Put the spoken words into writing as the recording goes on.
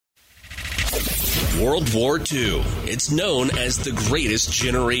World War II. It's known as the Greatest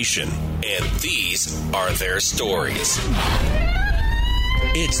Generation, and these are their stories.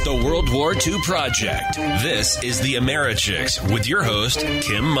 It's the World War II Project. This is the Americhicks with your host,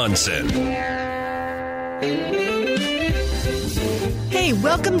 Kim Munson. Hey,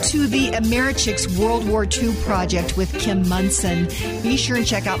 welcome to the Americhicks World War II Project with Kim Munson. Be sure and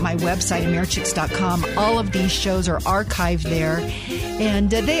check out my website, americhicks.com. All of these shows are archived there, and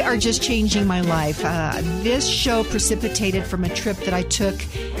they are just changing my life. This show precipitated from a trip that I took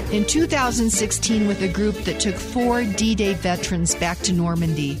in 2016 with a group that took 4 D-Day veterans back to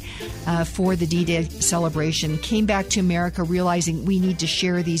Normandy for the D-Day celebration. Came back to America realizing we need to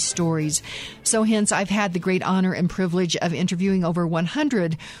share these stories. So hence, I've had the great honor and privilege of interviewing over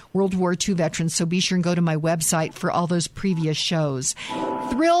 100 World War II veterans. So be sure and go to my website for all those previous shows.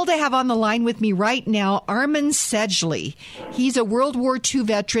 Thrilled to have on the line with me right now Armand Sedgeley. He's a World War II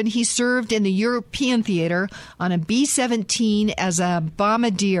veteran. He served in the European theater on a B-17 as a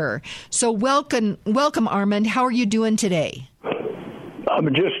Bombardier. So welcome, Armand. How are you doing today?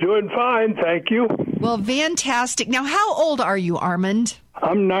 I'm just doing fine, thank you. Well, fantastic. Now, how old are you, Armand?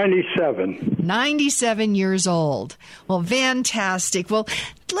 I'm 97. 97 years old. Well, fantastic. Well,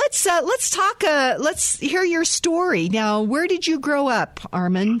 let's talk. Let's hear your story. Now, where did you grow up,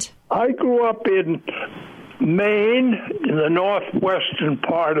 Armand? I grew up in Maine, in the northwestern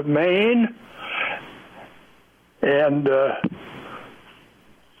part of Maine, and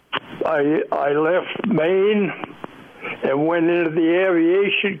I left Maine and went into the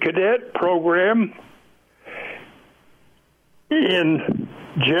aviation cadet program in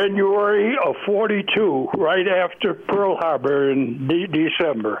January of 42, right after Pearl Harbor in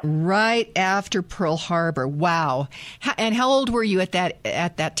December. Right after Pearl Harbor. Wow. And how old were you at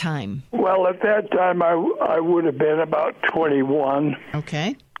that time? Well, at that time, I would have been about 21.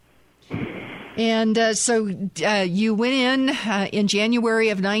 Okay. And so you went in January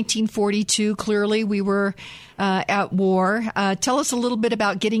of 1942. Clearly, we were at war. Tell us a little bit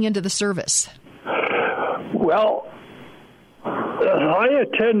about getting into the service. Well, I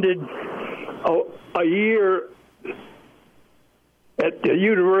attended a year at the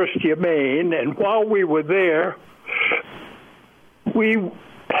University of Maine, and while we were there, we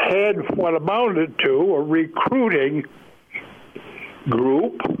had what amounted to a recruiting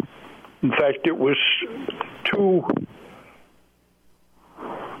group. In fact, it was 2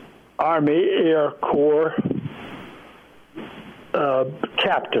 Army Air Corps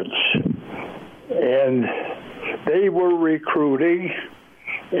captains, and they were recruiting,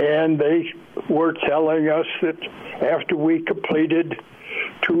 and they were telling us that after we completed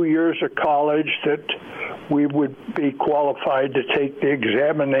 2 years of college that we would be qualified to take the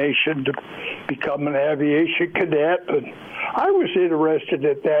examination to become an aviation cadet. And I was interested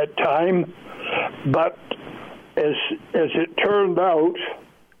at that time, but as it turned out,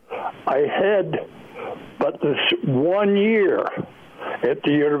 I had but this 1 year at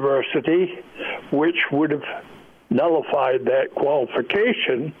the university, which would have nullified that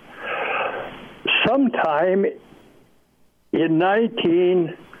qualification. Sometime in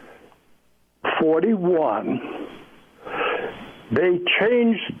 1941, they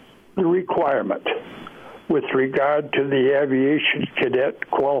changed the requirement with regard to the aviation cadet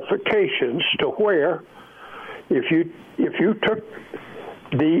qualifications to where if you took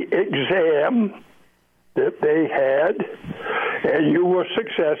the exam that they had and you were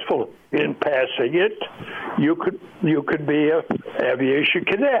successful in passing it, you could be an aviation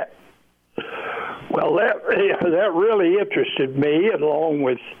cadet. Well, that really interested me, along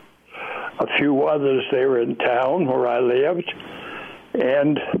with a few others there in town where I lived,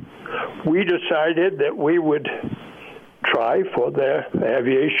 and we decided that we would try for the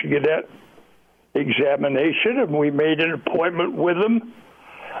aviation cadet examination, and we made an appointment with them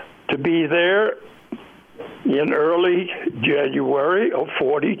to be there in early January of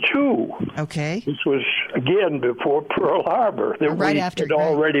 42. Okay. This was, again, before Pearl Harbor. Right after. We had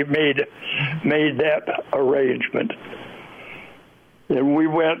already made that arrangement. And we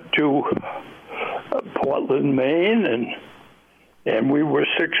went to Portland, Maine, and we were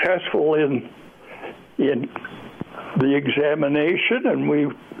successful in the examination, and we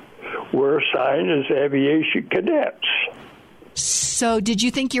were assigned as aviation cadets. So did you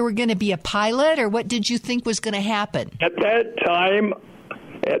think you were going to be a pilot, or what did you think was going to happen? At that time,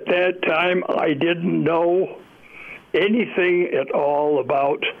 I didn't know anything at all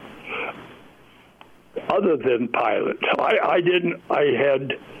about other than pilot. I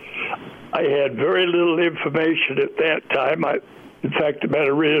had very little information at that time. In fact, the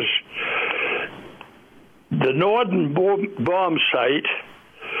matter is, the Norden bomb site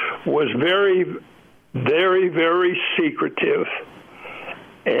was very very, very secretive,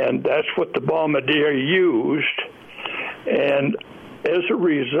 and that's what the Bombardier used. And as a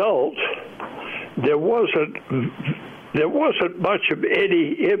result, there wasn't much of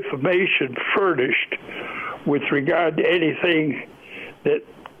any information furnished with regard to anything that,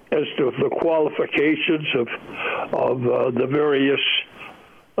 as to the qualifications of the various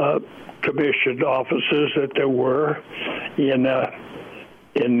commissioned officers that there were in the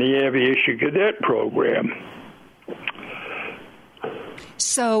aviation cadet program.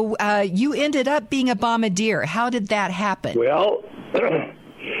 So you ended up being a bombardier. How did that happen? Well,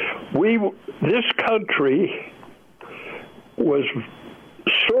 this country was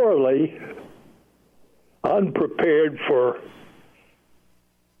sorely unprepared for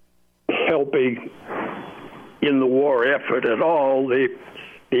helping in the war effort at all. The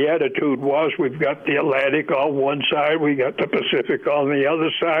attitude was, we've got the Atlantic on one side, we got the Pacific on the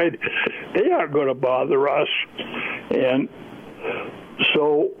other side. They aren't going to bother us. And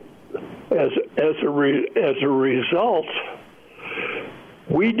so as a result,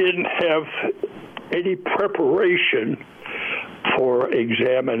 we didn't have any preparation for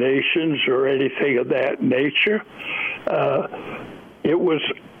examinations or anything of that nature. It was,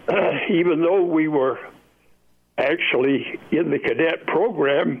 even though we were actually in the cadet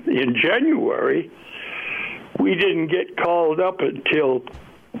program in January, we didn't get called up until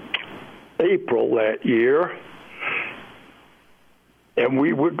April that year. And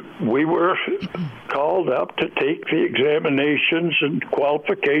we were called up to take the examinations and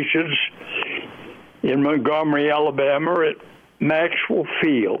qualifications in Montgomery, Alabama at Maxwell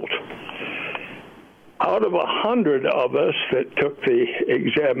Field. Out of 100 of us that took the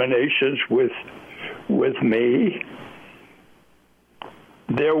examinations with me,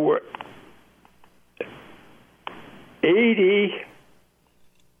 there were 80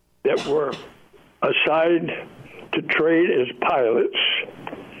 that were assigned to train as pilots.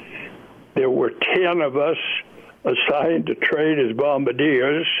 There were 10 of us assigned to train as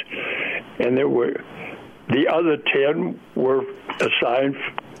bombardiers, and the other 10 were assigned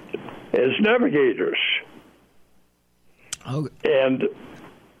as navigators. Oh. And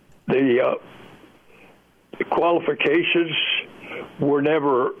the qualifications were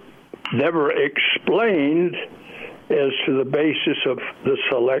never explained as to the basis of the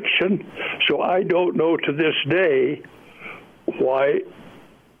selection. So I don't know to this day why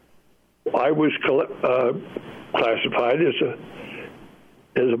I was classified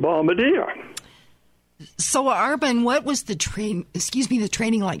as a bombardier. So Armand, what was the training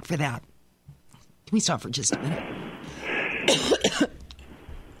like for that? Can we stop for just a minute?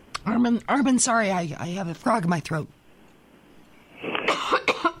 Armand, sorry, I have a frog in my throat.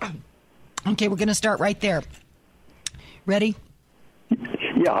 Okay, we're going to start right there. Ready?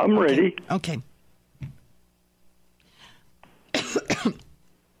 Yeah, I'm ready. Okay.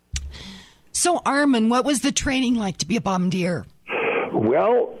 So, Armand, what was the training like to be a bombardier?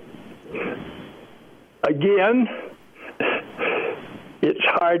 Well, again, it's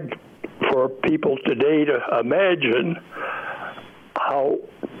hard for people today to imagine how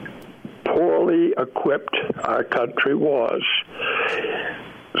poorly equipped our country was.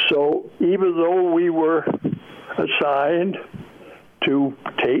 So even though we were assigned to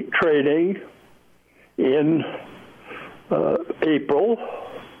take training in April,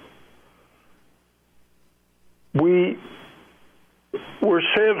 we were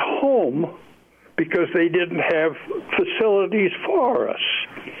sent home because they didn't have facilities for us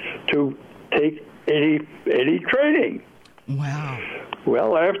to take any training. Wow.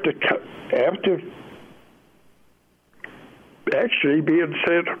 Well, after actually being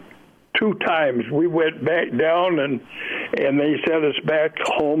sent 2 times, we went back down and they sent us back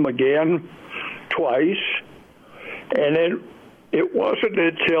home again twice. And then it wasn't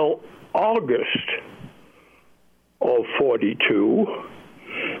until August of 42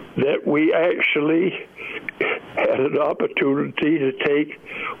 that we actually had an opportunity to take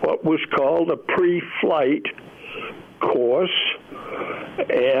what was called a pre-flight course,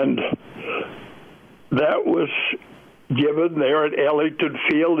 and that was given there at Ellington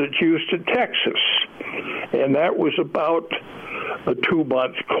Field in Houston, Texas. And that was about a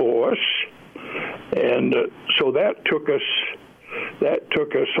 2-month course. And so that took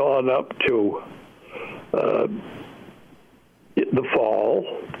us on up to the fall.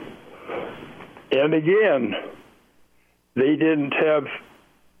 And again, they didn't have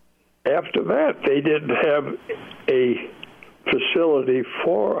a facility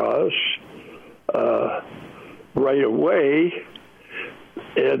for us right away.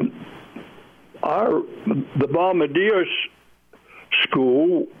 And the Bombardier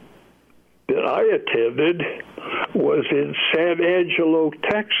School, that I attended was in San Angelo,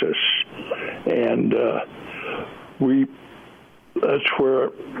 Texas, and that's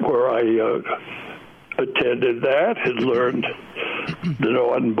where I attended that, had learned the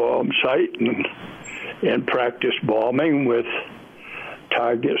Norden bomb sight and practiced bombing with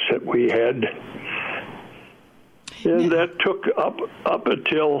targets that we had. And that took up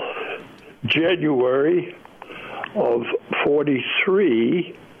until January of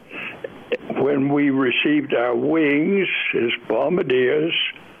 43, when we received our wings as bombardiers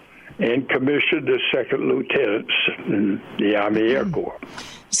and commissioned as second lieutenants in the Army Air Corps.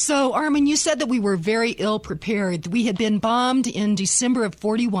 So, Armand, you said that we were very ill prepared. We had been bombed in December of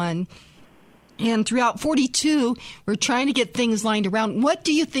 41, and throughout 42, we're trying to get things lined around. What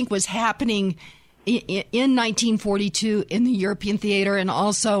do you think was happening in 1942 in the European theater and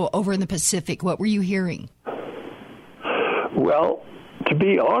also over in the Pacific? What were you hearing? Well, to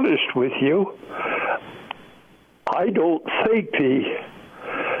be honest with you, I don't think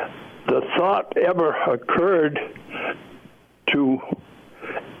the thought ever occurred to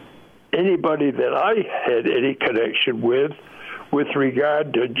anybody that I had any connection with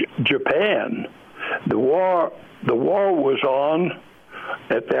regard to Japan. The war was on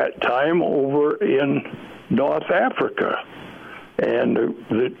at that time over in North Africa, and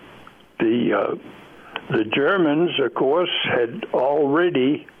the Germans, of course, had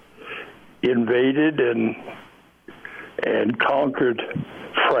already invaded and conquered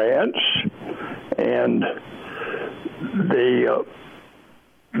France, and they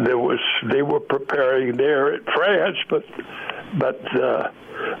were preparing there at France, but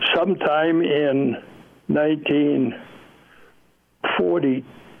sometime in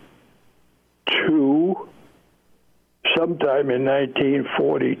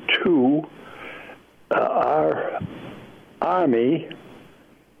 1942, our army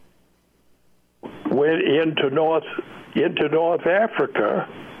went into North Africa,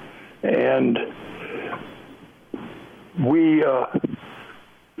 and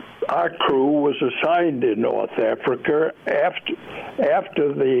our crew was assigned in North Africa.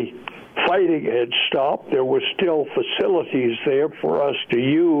 After the fighting had stopped, there were still facilities there for us to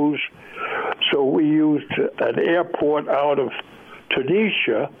use, so we used an airport out of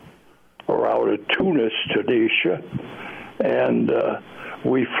Tunisia, or out of Tunis, Tunisia, and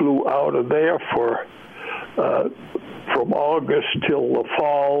we flew out of there from August till the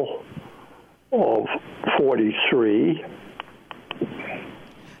fall of 43.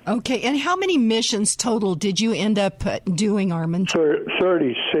 Okay, and how many missions total did you end up doing, Armand?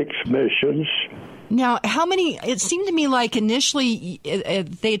 36 missions. Now, how many? It seemed to me like initially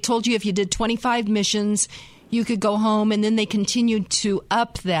they had told you if you did 25 missions, you could go home, and then they continued to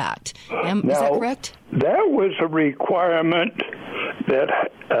up that. Is that correct? That was a requirement that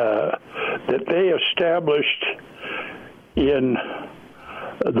they established in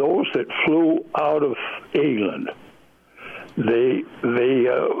those that flew out of England. They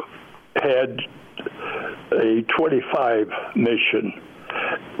had a 25 mission.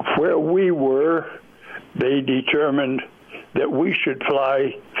 Where we were, they determined that we should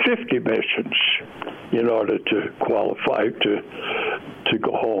fly 50 missions in order to qualify to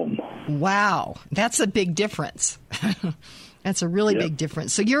go home. Wow, that's a big difference. That's a really big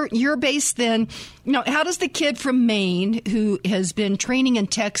difference. So you're based then, how does the kid from Maine who has been training in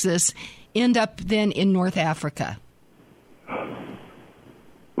Texas end up then in North Africa?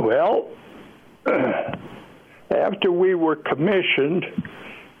 Well, after we were commissioned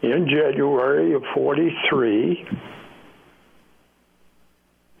in January of 43,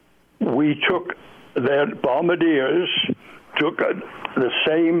 we took that Bombardiers took the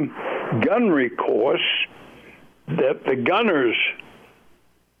same gunnery course that the gunners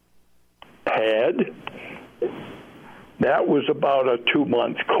had. That was about a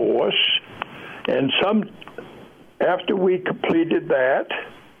 2-month course, and after we completed that,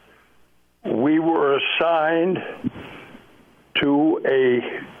 we were assigned to a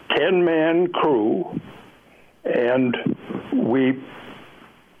 10-man crew, and we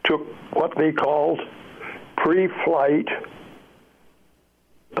took what they called pre-flight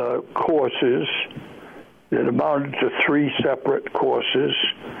courses that amounted to 3 separate courses,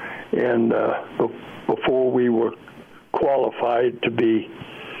 and before we were qualified to be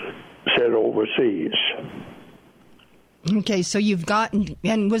sent overseas. Okay, so you've gotten,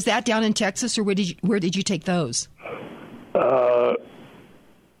 and was that down in Texas, or where did you take those? The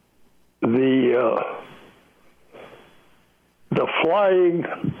flying,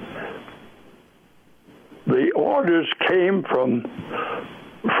 the orders came from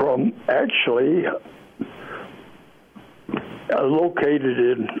actually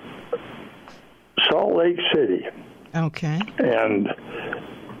located Salt Lake City. Okay. And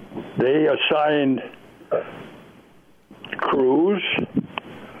they assigned crews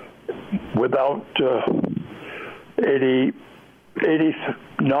without any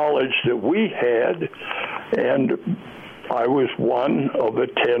knowledge that we had, and I was one of a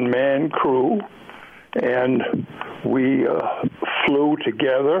 10-man crew, and we flew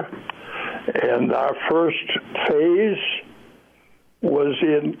together, and our first phase was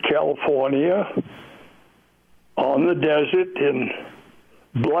in California, on the desert in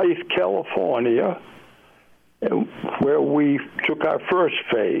Blythe, California, where we took our first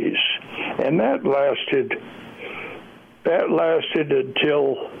phase, and that lasted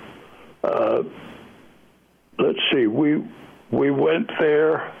until let's see, we went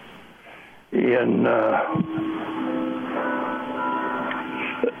there in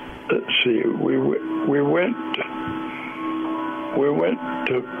let's see, we went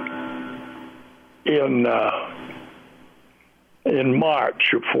to in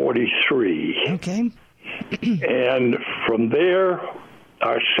March of 43. Okay. And from there,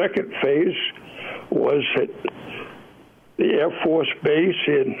 our second phase was at the Air Force Base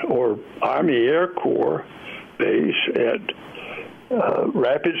or Army Air Corps base at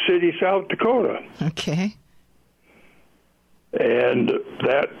Rapid City, South Dakota. Okay. And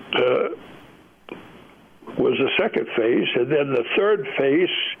that was the second phase. And then the third phase,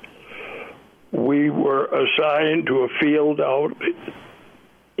 we were assigned to a field out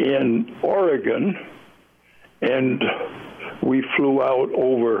in Oregon, and we flew out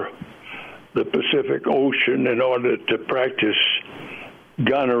over the Pacific Ocean in order to practice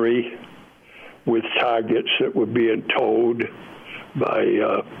gunnery with targets that were being towed by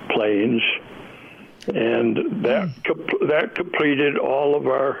planes. And that completed all of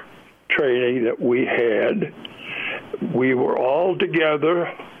our training that we had. We were all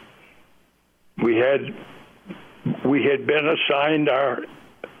together. We had been assigned our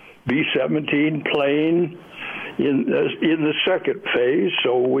B-17 plane in the second phase,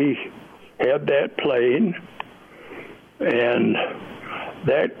 so we had that plane, and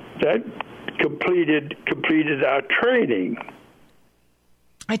that completed our training.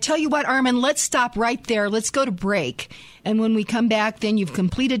 I tell you what, Armand, let's stop right there. Let's go to break. And when we come back, then you've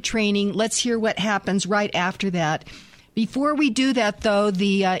completed training. Let's hear what happens right after that. Before we do that, though,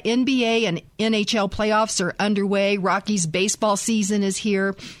 the NBA and NHL playoffs are underway. Rockies baseball season is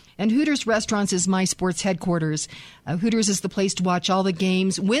here. And Hooters Restaurants is my sports headquarters. Hooters is the place to watch all the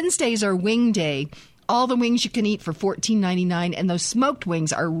games. Wednesdays are Wing Day. All the wings you can eat for $14.99, and those smoked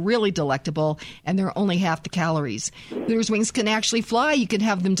wings are really delectable, and they're only half the calories. Hooters wings can actually fly. You can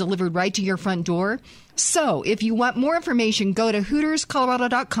have them delivered right to your front door. So if you want more information, go to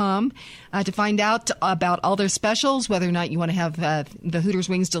HootersColorado.com to find out about all their specials, whether or not you want to have the Hooters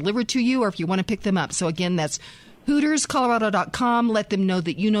wings delivered to you or if you want to pick them up. So again, that's HootersColorado.com. Let them know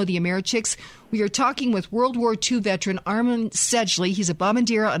that you know the Americhicks. We are talking with World War II veteran Armand Sedgeley. He's a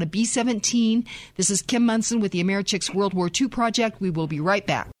bombardier on a B-17. This is Kim Munson with the Americhicks World War II Project. We will be right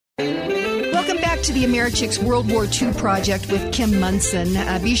back. Welcome back to the Americhicks World War II Project with Kim Munson.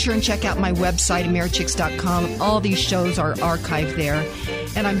 Be sure and check out my website, Americhicks.com. All these shows are archived there.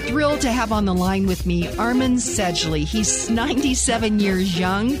 And I'm thrilled to have on the line with me Armand Sedgeley. He's 97 years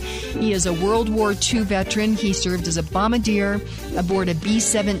young. He is a World War II veteran. He served as a bombardier aboard a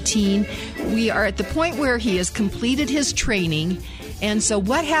B-17. We are at the point where he has completed his training. And so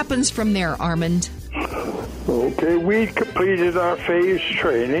what happens from there, Armand? Okay, we completed our phase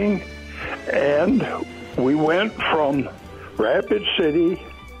training, and we went from Rapid City,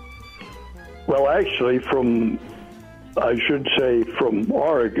 well, actually from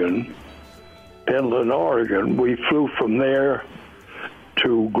Oregon, Pendleton, Oregon. We flew from there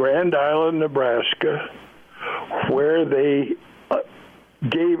to Grand Island, Nebraska, where they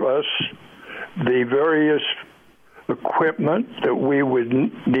gave us the various equipment that we would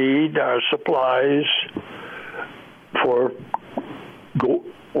need, our supplies for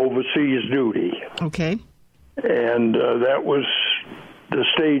overseas duty. Okay. And that was the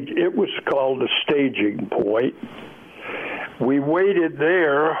stage. It was called the staging point. We waited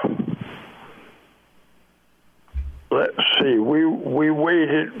there. Let's see. We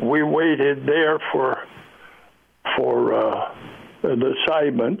waited there for an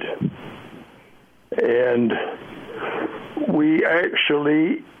assignment, and we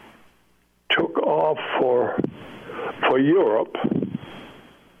actually took off for Europe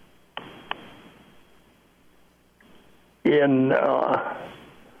in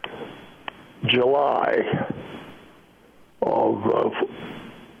July of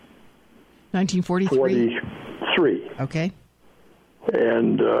 1943. 43. Okay.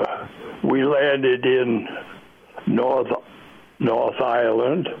 and we landed in North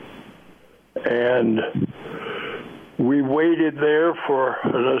Island, and we waited there for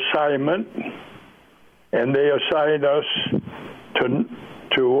an assignment, and they assigned us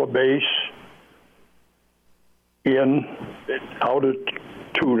to a base out of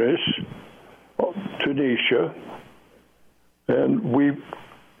Tunisia, and we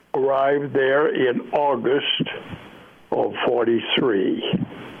arrived there in August of 43.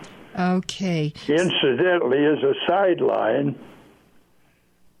 Okay. Incidentally, as a sideline,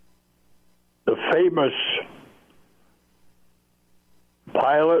 the famous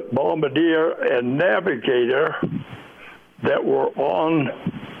pilot, Bombardier, and navigator that were on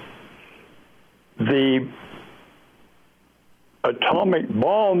the atomic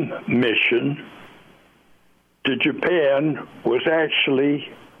bomb mission to Japan was actually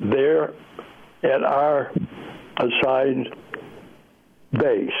there at our assigned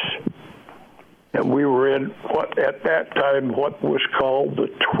base. And we were in at that time what was called the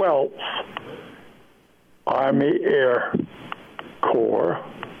 12th Army Air Corps,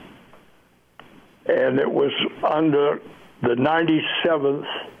 and it was under the 97th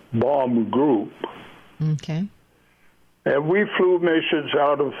Bomb Group. Okay. And we flew missions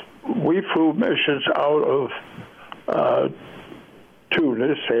out of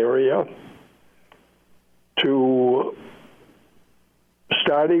Tunis area to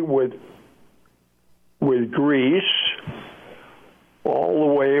starting with Greece all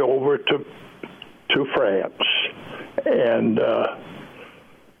the way over to France, and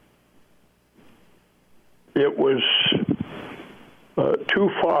it was too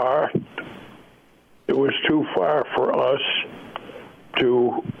far. It was too far for us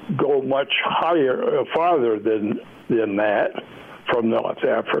to go much farther than that from North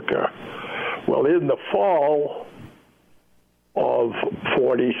Africa. Well, in the fall of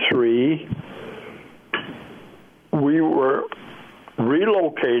 43, we were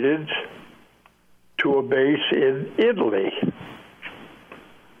relocated to a base in Italy.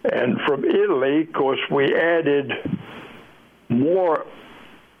 And from Italy, of course, we added more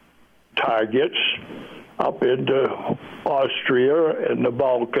targets up into Austria and the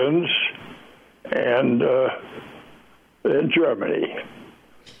Balkans and Germany.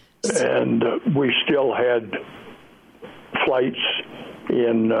 And we still had flights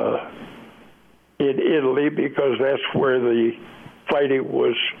in Italy because that's where the fighting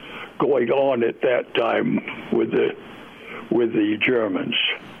was going on at that time with the Germans.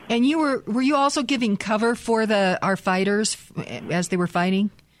 And were you also giving cover for our fighters as they were fighting?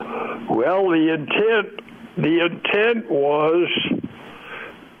 Well, the intent was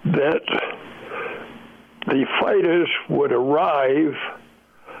that the fighters would arrive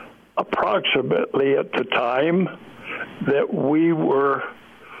approximately at the time that we were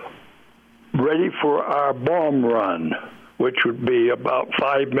ready for our bomb run, which would be about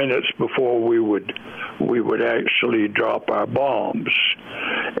 5 minutes before we would actually drop our bombs.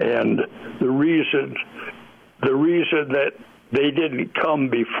 And the reason that they didn't come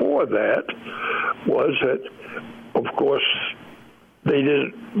before that was that, of course, they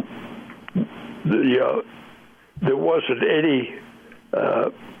didn't. There wasn't any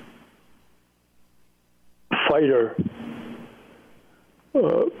fighter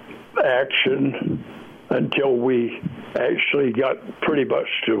action until we actually got pretty much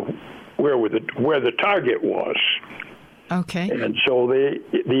to where the target was. Okay. And so the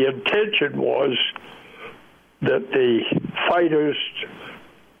intention was that the fighters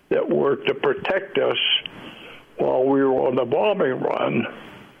that were to protect us while we were on the bombing run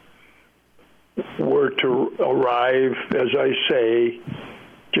were to arrive, as I say,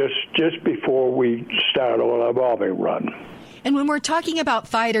 just before we start on our bombing run. And when we're talking about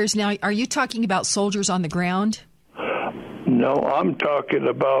fighters now, are you talking about soldiers on the ground? No, I'm talking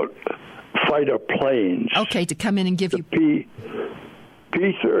about fighter planes. Okay, to come in and give you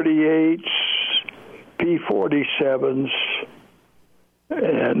P-38s, P-47s,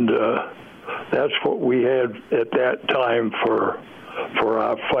 and that's what we had at that time for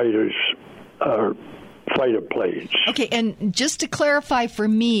our fighters, our fighter planes. Okay, and just to clarify for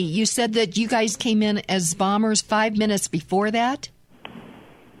me, you said that you guys came in as bombers 5 minutes before that?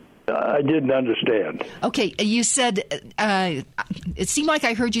 I didn't understand. Okay, you said, it seemed like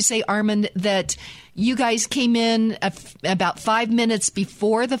I heard you say, Armand, that you guys came in about 5 minutes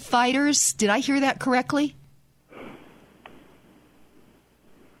before the fighters. Did I hear that correctly?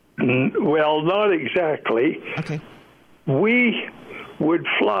 Well, not exactly. Okay. We would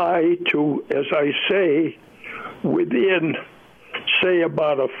fly to, as I say, within, say,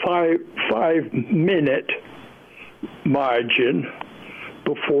 about a five minute margin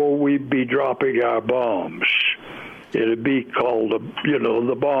before we'd be dropping our bombs. It'd be called,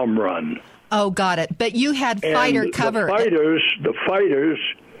 the bomb run. Oh, got it. But you had fighter cover. The fighters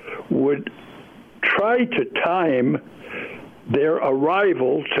would try to time their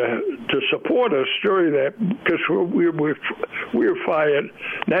arrival to support us during that, because we were fired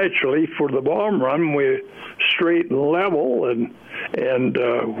naturally for the bomb run. We're straight and level, and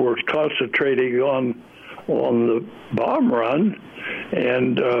we're concentrating on the bomb run,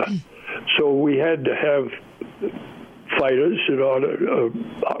 and so we had to have fighters in order,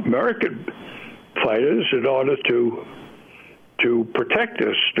 American fighters, in order to protect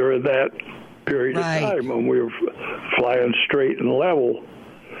us during that period of time when we were flying straight and level.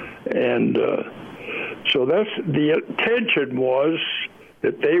 And so that's the intention, was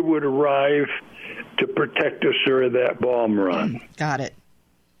that they would arrive to protect us during that bomb run. Got it.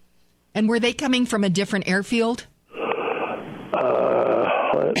 And were they coming from a different airfield?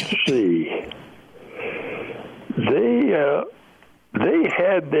 Let's see. They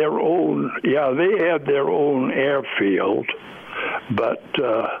had their own. Yeah, they had their own airfield, but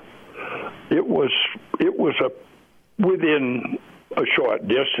it was within a short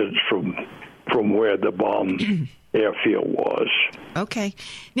distance from where the bomb airfield was. Okay.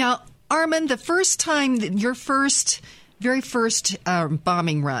 Now, Armand, the first time, your very first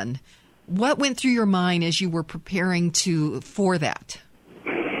bombing run, what went through your mind as you were preparing for that?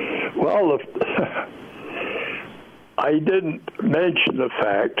 Well, I didn't mention the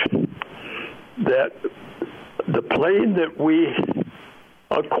fact that the plane that we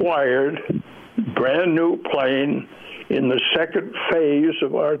acquired, brand new plane, in the second phase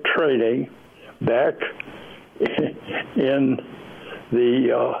of our training, back in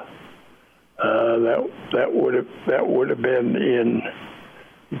the that would have been in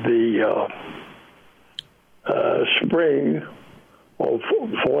the spring of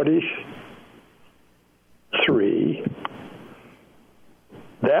 43.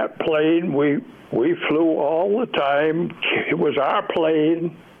 That plane we flew all the time. It was our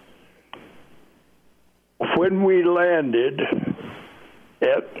plane. When we landed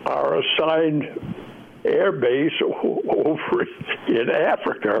at our assigned air base over in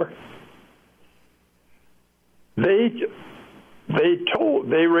Africa, they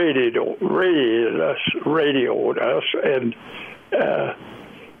radioed us and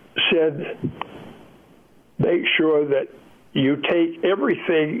said, make sure that you take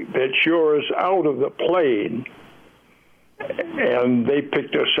everything that's yours out of the plane. And they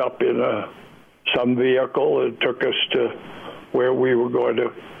picked us up in some vehicle and took us to where we were going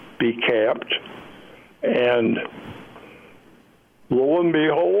to be camped. And lo and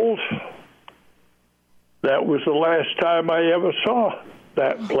behold, that was the last time I ever saw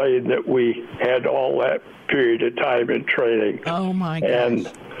that plane that we had all that period of time in training. Oh, my gosh. And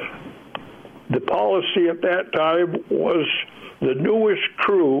the policy at that time was the newest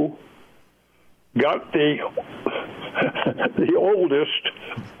crew got the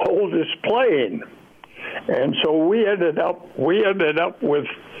oldest plane, and so we ended up with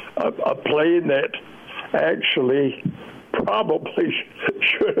a plane that actually probably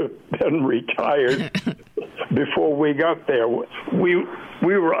should have been retired before we got there. We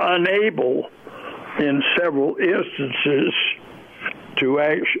were unable in several instances to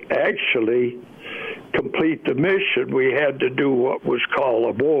actually complete the mission. We had to do what was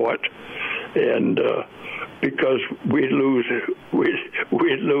called abort, and because we'd lose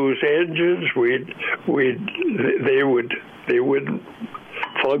engines, they wouldn't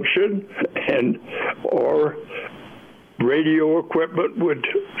function, or radio equipment would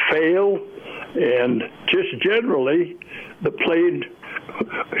fail, and just generally the plane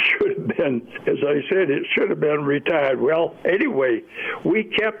should have been, as I said, it should have been retired. Well, anyway, we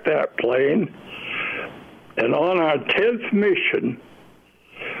kept that plane, and on our 10th mission,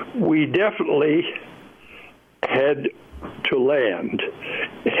 we definitely had to land,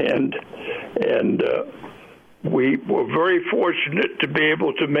 and we were very fortunate to be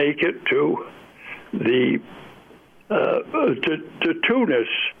able to make it to to Tunis,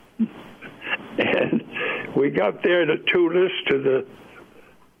 and we got there to Tunis to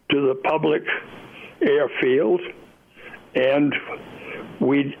the public airfield, and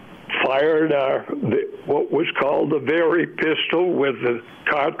we fired what was called the Very pistol with the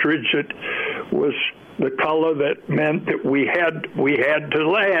cartridge that was the color that meant that we had to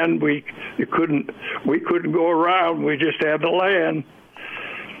land. We couldn't go around. We just had to land.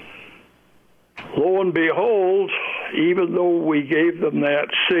 Lo and behold, even though we gave them that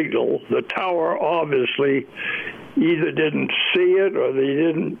signal, the tower obviously either didn't see it or they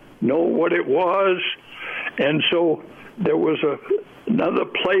didn't know what it was, and so there was another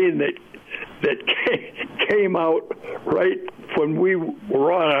plane that came out right when we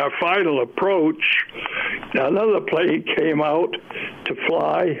were on our final approach. Another plane came out to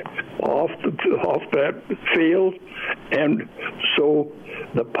fly off that field, and so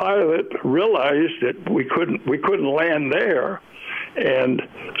the pilot realized that we couldn't land there, and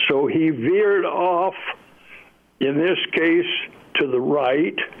so he veered off, in this case to the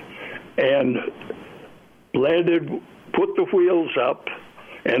right, and landed, put the wheels up,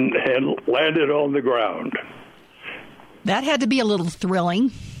 and landed on the ground. That had to be a little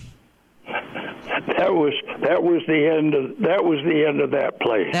thrilling. That was the end of that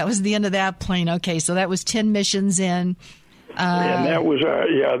plane. That was the end of that plane. Okay, so that was 10 missions in. And that was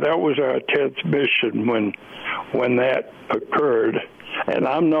our 10th mission when that occurred. And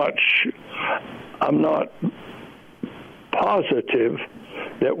I'm not positive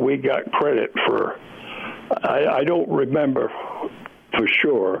that we got credit for. I don't remember for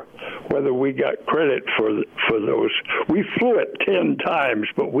sure whether we got credit for those. We flew it 10 times,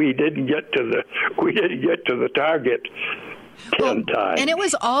 but we didn't get to the target 10 times. And it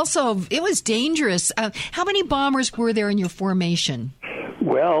was dangerous. How many bombers were there in your formation?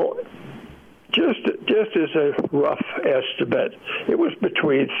 Well, just as a rough estimate, it was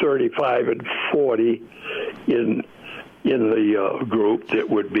between 35 and 40 in the group that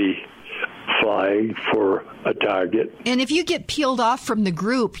would be flying for a target. And if you get peeled off from the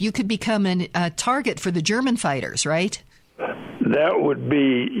group, you could become a target for the German fighters, right? That would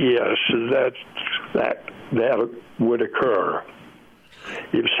be, yes, that would occur.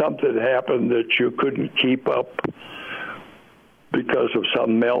 If something happened that you couldn't keep up because of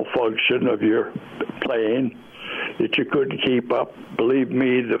some malfunction of your plane, that you couldn't keep up, believe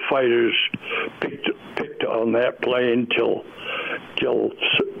me, the fighters picked on that plane till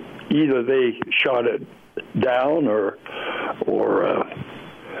either they shot it down or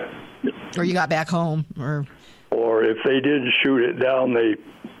you got back home, or if they didn't shoot it down, they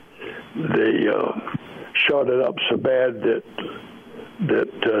shot it up so bad that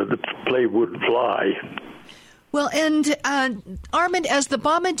the plane wouldn't fly. Well, and Armand, as the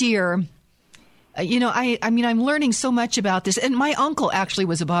Bombardier, I'm learning so much about this, and my uncle actually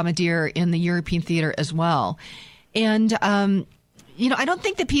was a Bombardier in the European theater as well, and I don't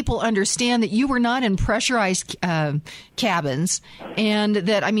think that people understand that you were not in pressurized cabins, and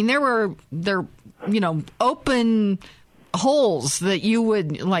that there were open holes that you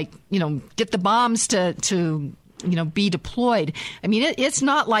would get the bombs to be deployed. I mean, it's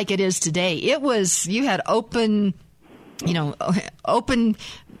not like it is today. You had open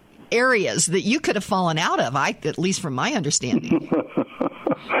areas that you could have fallen out of, at least from my understanding.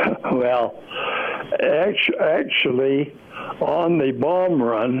 Well, actually, on the bomb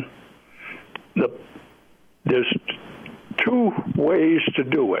run, there's two ways to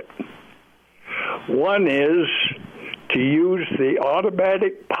do it. One is to use the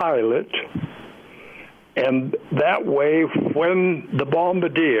automatic pilot, and that way, when the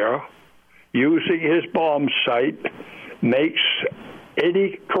Bombardier, using his bomb sight, makes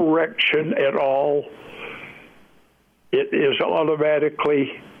any correction at all, it is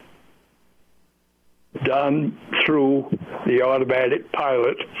automatically done through the automatic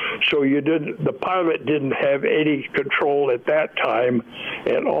pilot. So the pilot didn't have any control at that time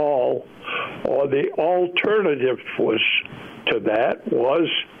at all. Or the alternative to that was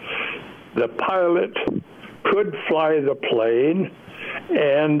the pilot could fly the plane,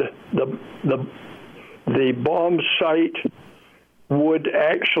 and the bomb sight would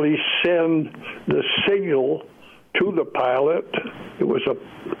actually send the signal to the pilot. It was a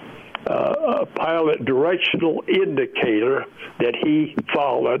pilot directional indicator that he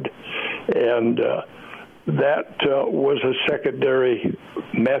followed, and that was a secondary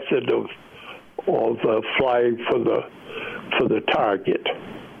method of flying for the target.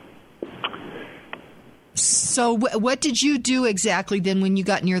 So what did you do exactly then when you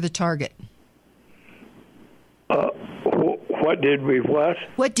got near the target? What did we what?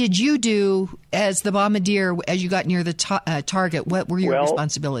 What did you do as the Bombardier as you got near the target? What were your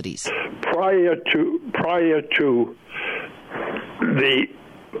responsibilities? Prior to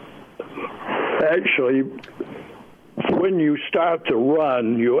actually, when you start to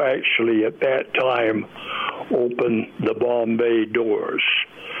run, you actually at that time open the bomb bay doors,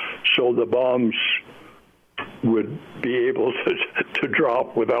 so the bombs would be able to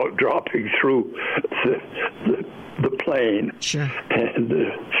drop without dropping through the plane. Sure. And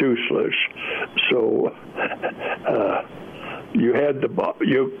the fuselage. So you had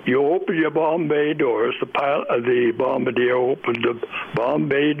you open your bomb bay doors. The Bombardier opened the bomb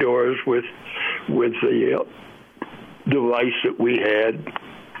bay doors with device that we had,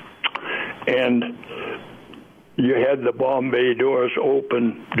 and you had the bomb bay doors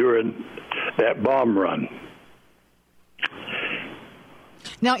open during that bomb run.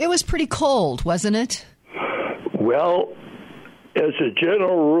 Now, it was pretty cold, wasn't it? Well, as a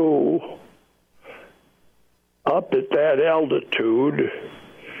general rule, up at that altitude,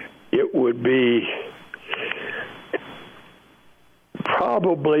 it would be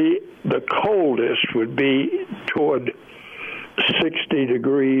probably the coldest would be toward 60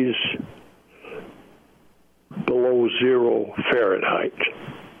 degrees below 0 Fahrenheit.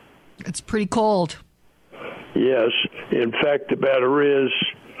 It's pretty cold. Yes. In fact, the matter is,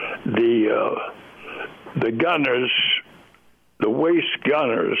 the gunners, the waist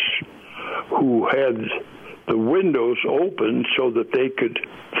gunners, who had the windows open so that they could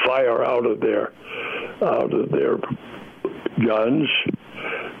fire out of their guns,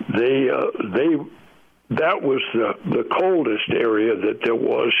 that was the coldest area that there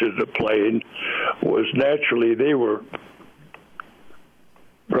was in the plane. Was naturally they were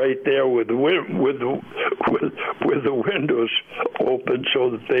right there with the windows open so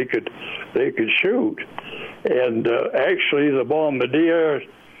that they could shoot. And actually, the Bombardier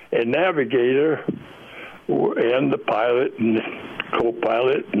and navigator and the pilot and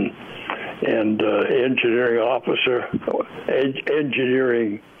co-pilot and engineering officer,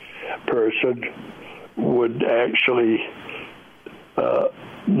 engineering person would actually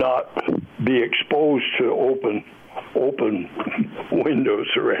not be exposed to open windows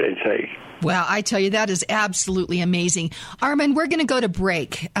or anything. Well, I tell you, that is absolutely amazing. Armand, we're going to go to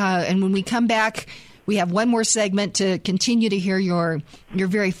break. And when we come back, we have one more segment to continue to hear your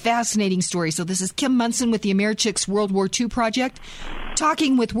very fascinating story. So this is Kim Munson with the Americhicks World War II Project,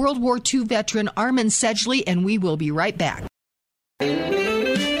 talking with World War II veteran Armand Sedgeley, and we will be right back.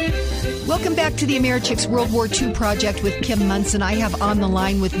 Welcome back to the Americhicks World War II Project with Kim Munson. I have on the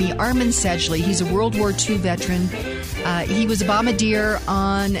line with me Armand Sedgeley. He's a World War II veteran. He was a bombardier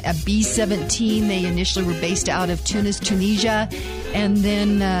on a B-17. They initially were based out of Tunis, Tunisia, and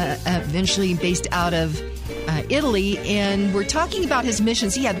then eventually based out of Italy. And we're talking about his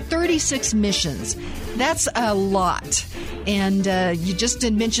missions. He had 36 missions. That's a lot. And you just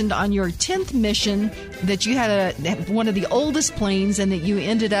mentioned on your 10th mission that you had one of the oldest planes and that you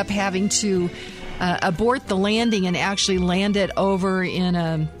ended up having to abort the landing and actually land it over in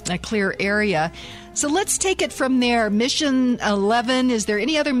a clear area. So let's take it from there. Mission 11, is there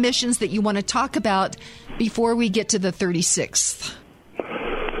any other missions that you want to talk about before we get to the 36th?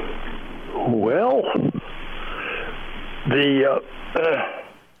 Well, the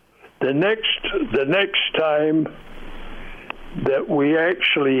next time that we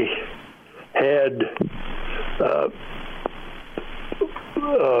actually had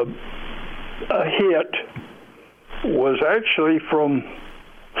a hit was actually from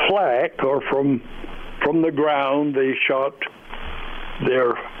flak, or from the ground. They shot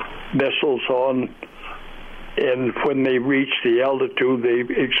their missiles on, and when they reached the altitude, they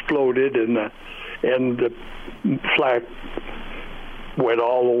exploded, and the flak went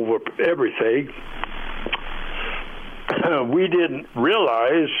all over everything. We didn't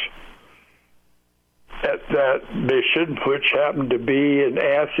realize at that mission, which happened to be in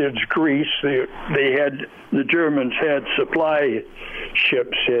Athens, Greece, the Germans had supply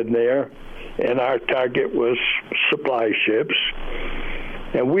ships in there, and our target was supply ships.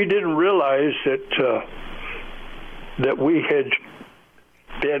 And we didn't realize that we had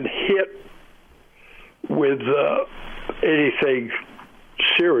been hit with anything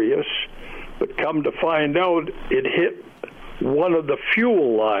serious, but come to find out, it hit one of the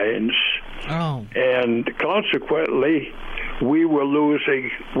fuel lines. Oh. And consequently, we were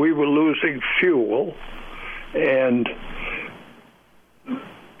losing fuel, and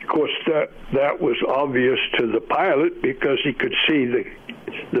of course that was obvious to the pilot because he could see the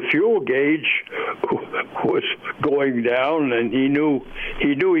fuel gauge was going down, and he knew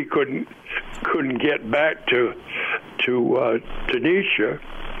he couldn't get back to Tunisia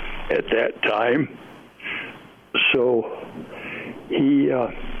at that time. So he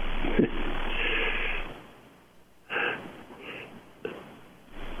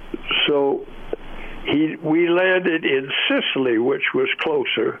we landed in Sicily, which was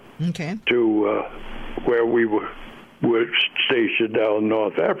closer to where we were stationed down in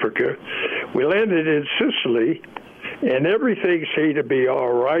North Africa. We landed in Sicily, and everything seemed to be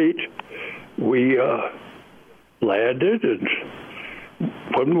all right. We landed, and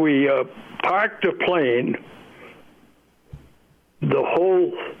when we parked the plane, the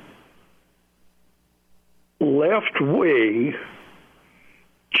whole left wing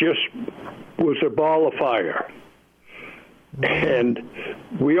just was a ball of fire. And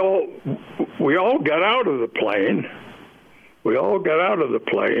we all got out of the plane. The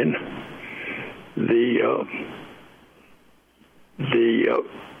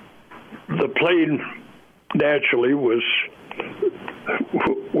plane naturally was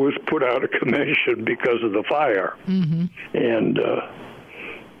put out of commission because of the fire, and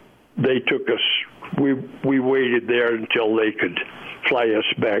they took us. We waited there until they could fly us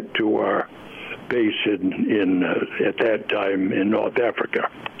back to our base in at that time in North Africa.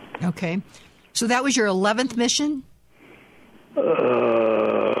 Okay, so that was your 11th mission.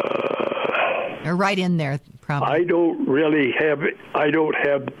 Or right in there, probably. I don't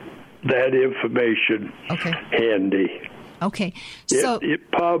have that information handy. Okay, so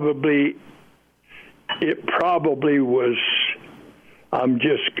it probably was. I'm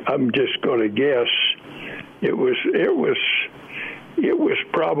just going to guess. It was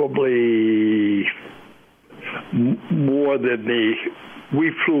probably more than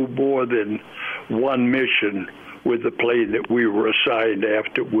we flew more than one mission with the plane that we were assigned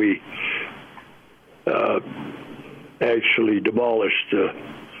after we actually demolished the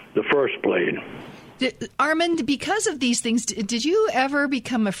first plane. Armand, because of these things, did you ever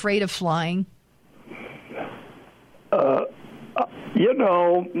become afraid of flying?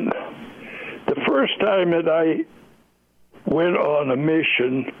 The first time that I went on a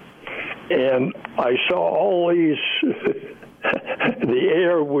mission and I saw all these, the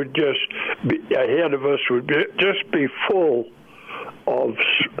air would just be ahead of us would just be full of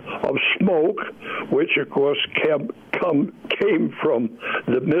smoke, which of course came from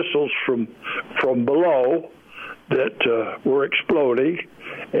the missiles from below that were exploding,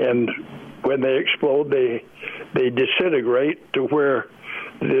 and when they explode, they disintegrate to where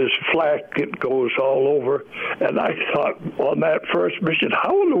there's flak that goes all over. And I thought on that first mission,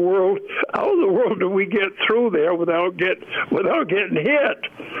 how in the world do we get through there without getting hit?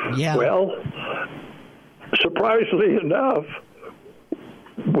 Yeah. Well, surprisingly enough,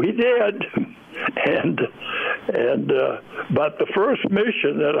 we did. But the first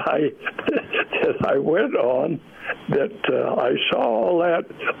mission that I went on, that I saw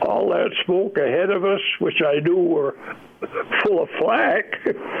all that smoke ahead of us, which I knew were full of flak.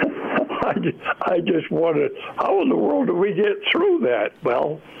 I just wondered, how in the world did we get through that?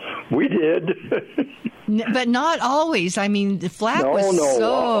 Well, we did. But not always. I mean, the flak was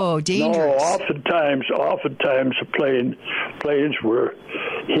so dangerous. No, oftentimes the planes were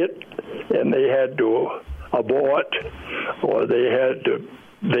hit and they had to abort, or they had to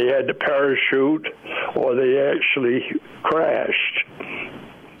parachute, or they actually crashed.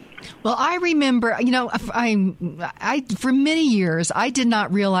 Well, I remember, I for many years, I did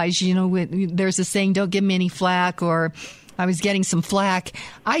not realize, there's a saying, don't give me any flack, or I was getting some flack.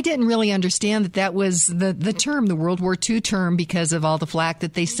 I didn't really understand that was the term, the World War II term, because of all the flack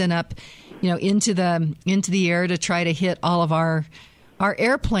that they sent up, into the air to try to hit all of our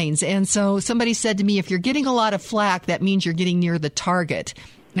airplanes. And so somebody said to me, if you're getting a lot of flack, that means you're getting near the target.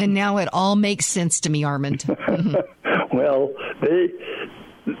 And now it all makes sense to me, Armand. Well,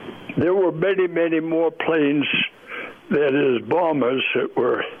 there were many, many more planes, that is, bombers, that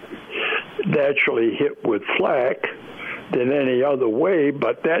were naturally hit with flak than any other way,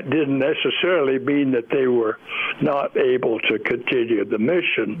 but that didn't necessarily mean that they were not able to continue the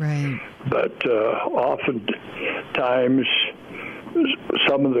mission. Right. But oftentimes,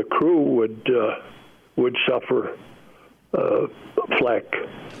 some of the crew would suffer flak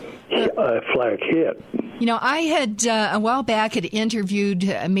hit. I had a while back had interviewed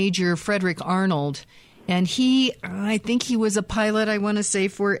Major Frederick Arnold, and I think he was a pilot, I want to say,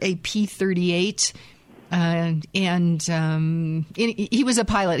 for a P-38. And he was a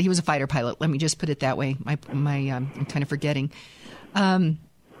pilot. He was a fighter pilot. Let me just put it that way. I'm kind of forgetting.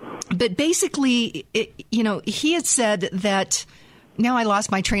 But basically, he had said that. Now I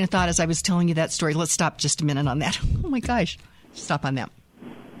lost my train of thought as I was telling you that story. Let's stop just a minute on that. Oh my gosh, stop on that.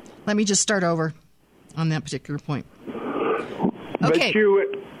 Let me just start over on that particular point. Okay. But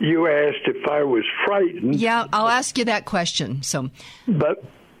you asked if I was frightened. Yeah, I'll ask you that question. So, but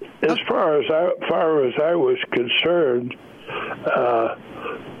as far as I was concerned,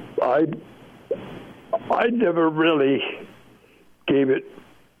 I never really gave it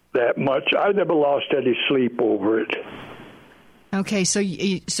that much. I never lost any sleep over it. Okay, so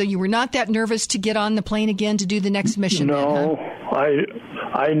you were not that nervous to get on the plane again to do the next mission? No, then, huh?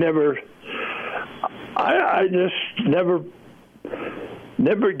 I never. I just never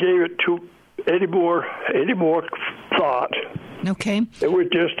gave it any more thought. Okay. It was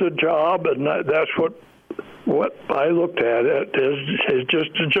just a job, and that's what I looked at it as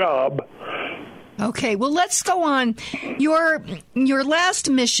just a job. Okay, well, let's go on. Your last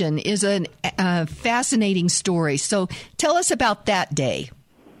mission is a fascinating story. So tell us about that day.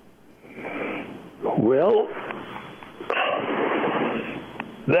 Well,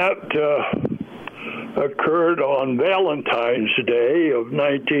 that occurred on Valentine's Day of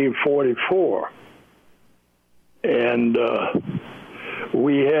 1944. And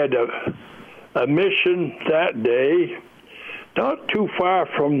we had a mission that day, not too far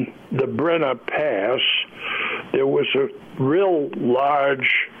from the Brenner Pass. There was a real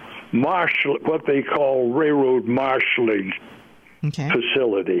large what they call railroad marshaling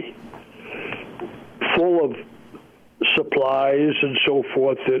facility, full of supplies and so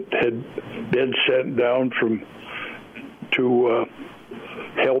forth that had been sent down to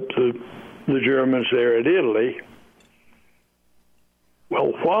help the Germans there in Italy.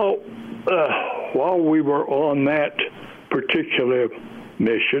 Well, while we were on that particular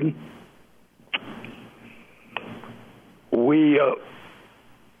mission,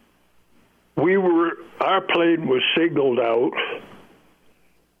 our plane was signaled out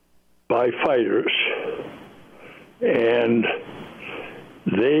by fighters, and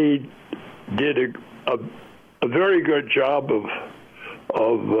they did a very good job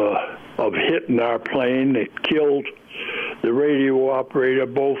of hitting our plane. It killed the radio operator.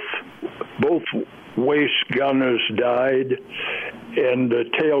 Both waist gunners died, and the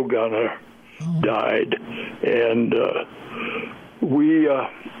tail gunner died. And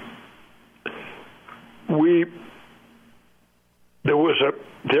there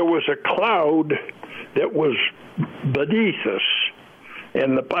was a cloud that was beneath us,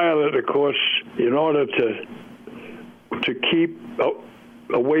 and the pilot, of course, in order to keep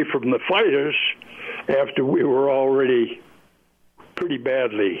away from the fighters after we were already pretty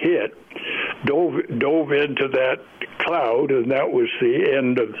badly hit, dove into that cloud, and that was the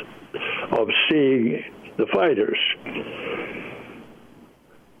end of seeing the fighters.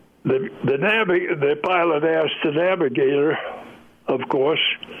 The pilot asked the navigator, of course,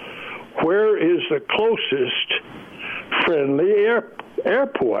 where is the closest friendly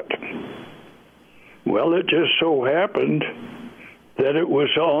airport? Well, it just so happened that it was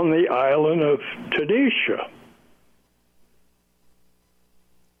on the island of Tunisia.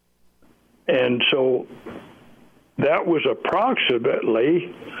 And so that was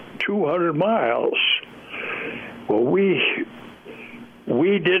approximately 200 miles. Well, we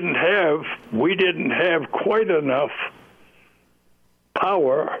didn't have quite enough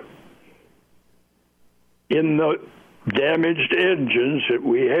power in the damaged engines that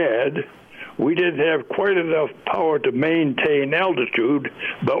we had. We didn't have quite enough power to maintain altitude,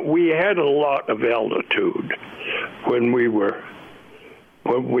 but we had a lot of altitude when we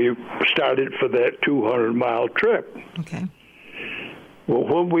started for that 200-mile trip. Okay. Well,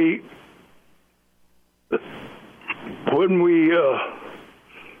 when we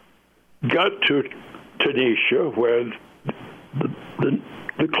got to Tunisia, where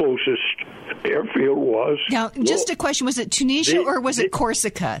the closest airfield was. Now, just a question: was it Tunisia or was it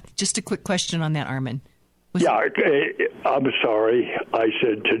Corsica? Just a quick question on that, Armand. I'm sorry, I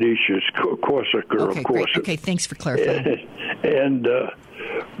said Tunisia's Corsica, okay, of course. Great. Okay, thanks for clarifying. And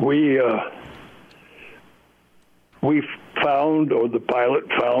we found, or the pilot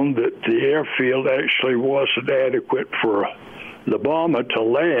found, that the airfield actually wasn't adequate for the bomber to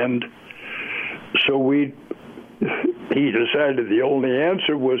land. So he decided the only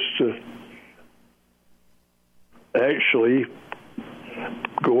answer was to actually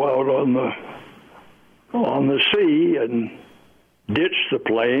go out on the sea and ditch the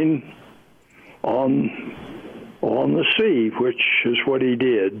plane on the sea, which is what he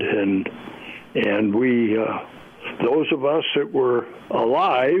did. And we, those of us that were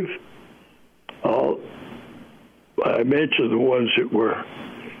alive, I mentioned the ones that were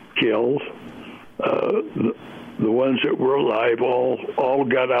killed. The ones that were alive all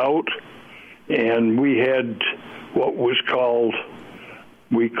got out, and we had what was called,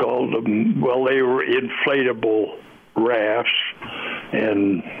 we called them, well, they were inflatable rafts,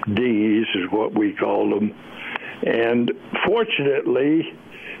 and dinghies is what we called them. And fortunately,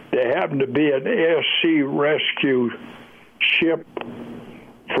 there happened to be an air sea rescue ship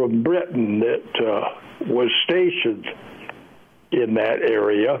from Britain that was stationed in that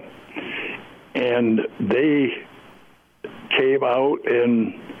area, and they came out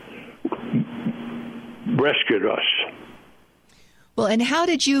and rescued us. Well, and how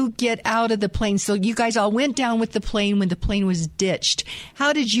did you get out of the plane? So you guys all went down with the plane when the plane was ditched.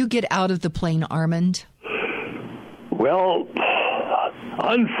 How did you get out of the plane, Armand? Well,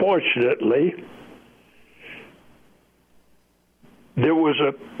 unfortunately, there was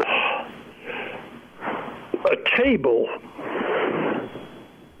a table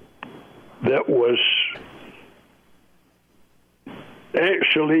that was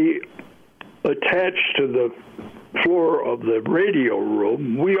actually attached to the floor of the radio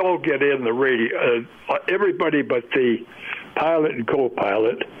room. We all get in the radio, everybody but the pilot and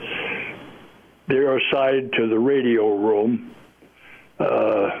co-pilot, they're assigned to the radio room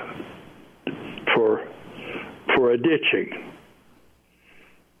for a ditching.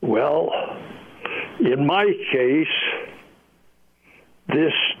 Well, in my case,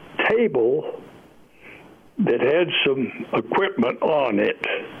 this table that had some equipment on it,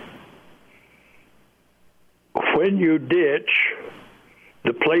 when you ditch,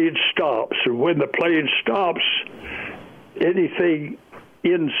 the plane stops. And when the plane stops, anything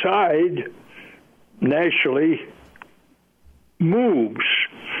inside naturally moves.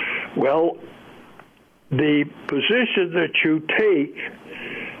 Well, the position that you take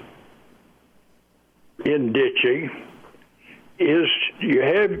in ditching is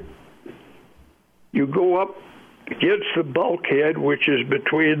you go up against the bulkhead, which is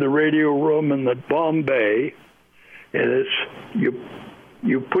between the radio room and the bomb bay, and it's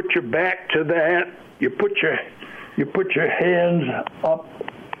you put your back to that. You put your hands up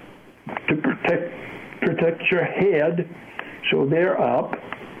to protect your head, so they're up.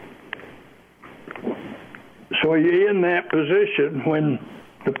 So you're in that position when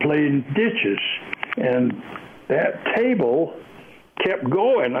the plane ditches, and that table kept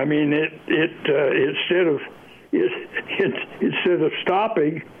going. I mean, instead of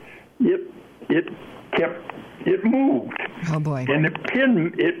stopping, it moved. Oh boy! And it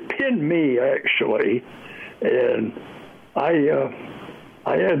pinned me actually, and I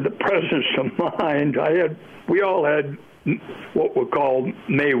had the presence of mind. We all had what were called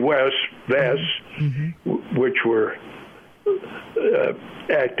May West vests, which were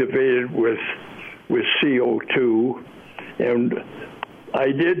activated with CO2, and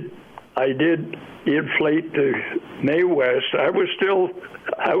I did inflate the May West. I was still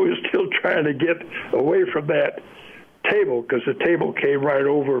trying to get away from that table because the table came right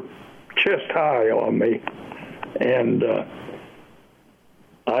over chest high on me, and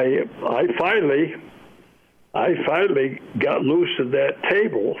I finally got loose of that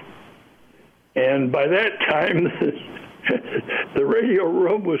table, and by that time the radio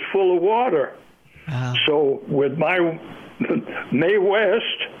room was full of water. Wow. So with my May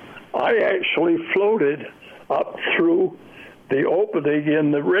West, I actually floated up through the opening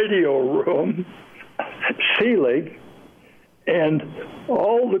in the radio room ceiling, and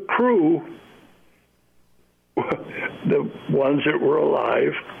all the crew, the ones that were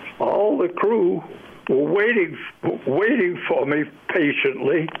alive, all the crew were waiting for me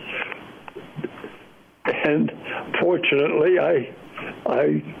patiently. And fortunately, I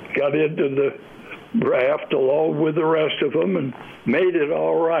got into the raft along with the rest of them and made it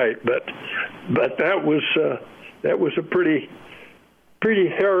all right. But that was a pretty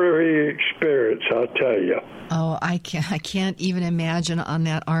harrowing experience, I'll tell you. Oh, I can't even imagine on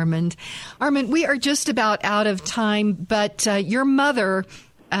that, Armand. Armand, we are just about out of time, but your mother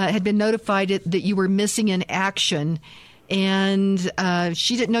had been notified that you were missing in action, and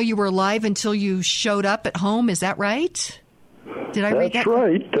she didn't know you were alive until you showed up at home. Is that right? Did I read that? That's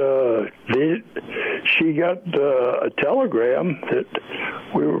right. She got a telegram that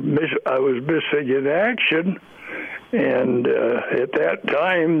I was missing in action, and at that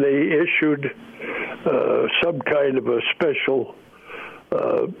time they issued some kind of a special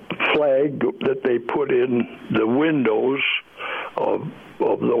flag that they put in the windows of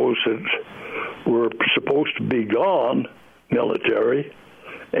those that were supposed to be gone, military,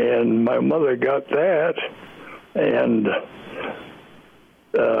 and my mother got that, and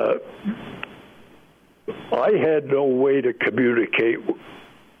I had no way to communicate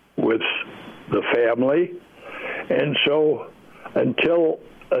with the family, and so until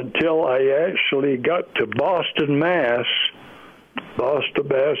I actually got to Boston,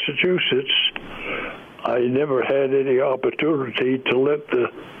 Massachusetts, I never had any opportunity to let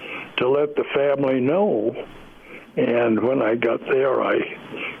the family know. And when I got there, I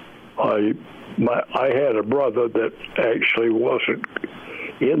had a brother that actually wasn't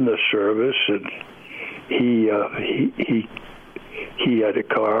in the service, and he had a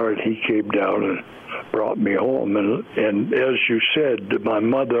car, and he came down and brought me home. And as you said, my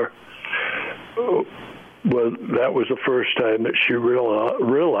mother, well, that was the first time that she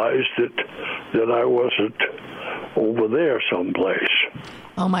realized that I wasn't over there someplace.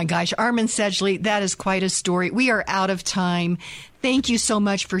 Oh, my gosh. Armand Sedgeley, that is quite a story. We are out of time. Thank you so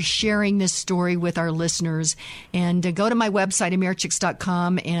much for sharing this story with our listeners. And go to my website,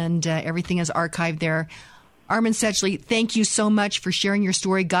 Americhicks.com, and everything is archived there. Armand Sedgeley, thank you so much for sharing your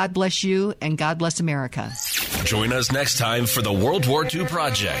story. God bless you, and God bless America. Join us next time for the World War II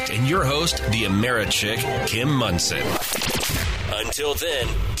Project and your host, the Americhick, Kim Munson. Until then,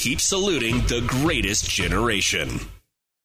 keep saluting the greatest generation.